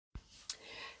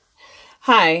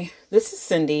Hi, this is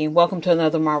Cindy. Welcome to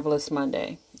another Marvelous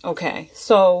Monday. Okay,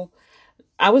 so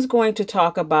I was going to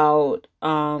talk about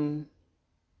in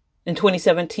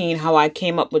 2017 how I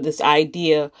came up with this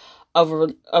idea of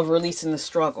releasing the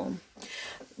struggle.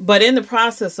 But in the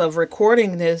process of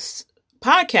recording this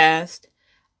podcast,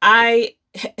 I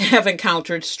have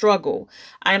encountered struggle.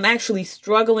 I am actually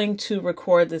struggling to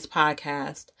record this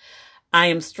podcast. I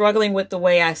am struggling with the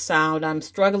way I sound. I'm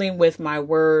struggling with my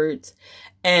words.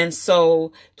 And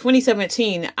so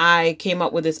 2017, I came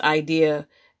up with this idea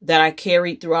that I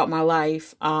carried throughout my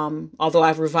life, although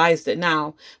I've revised it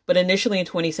now. But initially in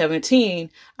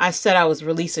 2017, I said I was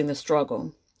releasing the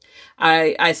struggle.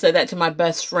 I said that to my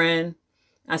best friend.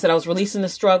 I said I was releasing the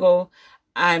struggle.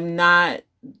 I'm not,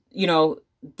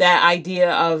 that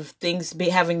idea of things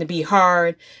having to be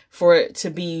hard for it to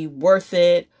be worth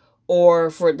it or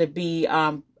for it to be,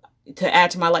 to add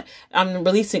to my life. I'm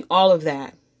releasing all of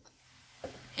that.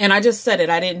 And I just said it.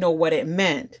 I didn't know what it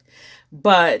meant.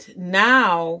 But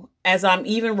now, as I'm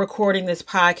even recording this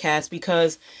podcast,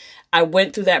 because I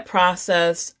went through that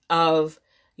process of,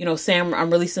 saying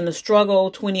I'm releasing the struggle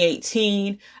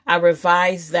 2018, I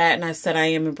revised that and I said I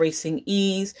am embracing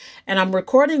ease. And I'm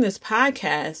recording this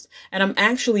podcast and I'm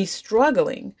actually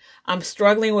struggling. I'm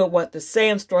struggling with what to say.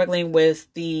 I'm struggling with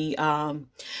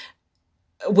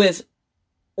with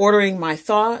ordering my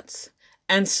thoughts.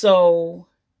 And so,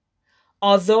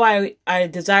 although I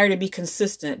desire to be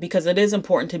consistent, because it is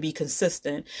important to be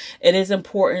consistent, it is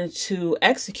important to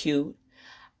execute,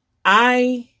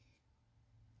 I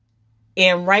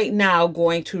am right now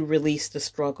going to release the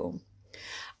struggle.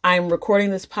 I'm recording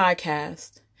this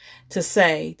podcast to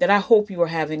say that I hope you are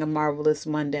having a marvelous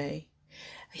Monday.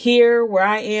 Here where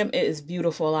I am, it is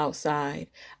beautiful outside.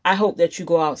 I hope that you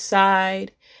go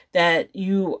outside, that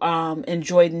you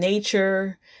enjoy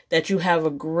nature, that you have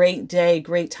a great day,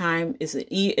 great time.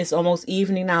 It's almost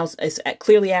evening now. It's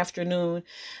clearly afternoon,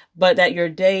 but that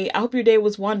I hope your day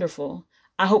was wonderful.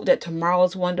 I hope that tomorrow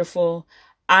is wonderful.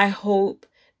 I hope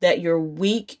that your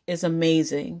week is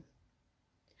amazing.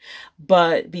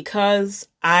 But because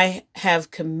I have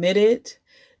committed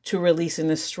to releasing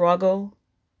the struggle,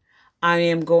 I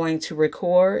am going to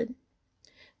record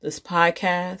this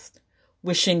podcast,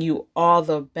 wishing you all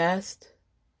the best,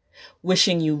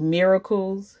 wishing you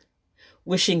miracles,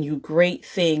 wishing you great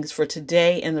things for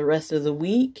today and the rest of the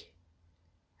week.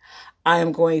 I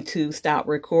am going to stop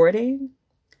recording.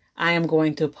 I am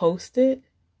going to post it,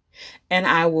 and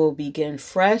I will begin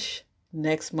fresh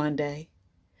next Monday.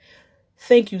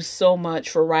 Thank you so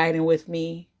much for riding with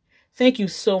me. Thank you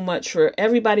so much for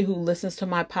everybody who listens to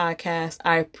my podcast.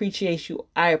 I appreciate you.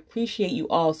 I appreciate you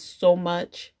all so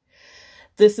much.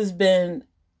 This has been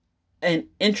an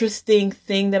interesting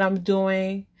thing that I'm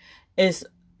doing. It's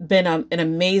been an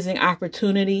amazing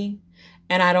opportunity,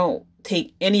 and I don't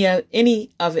take any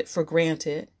of it for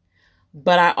granted.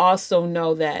 But I also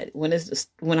know that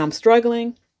when I'm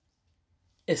struggling,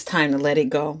 it's time to let it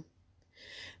go.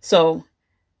 So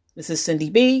this is Cindy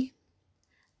B.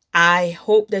 I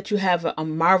hope that you have a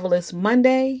marvelous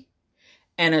Monday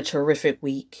and a terrific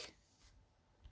week.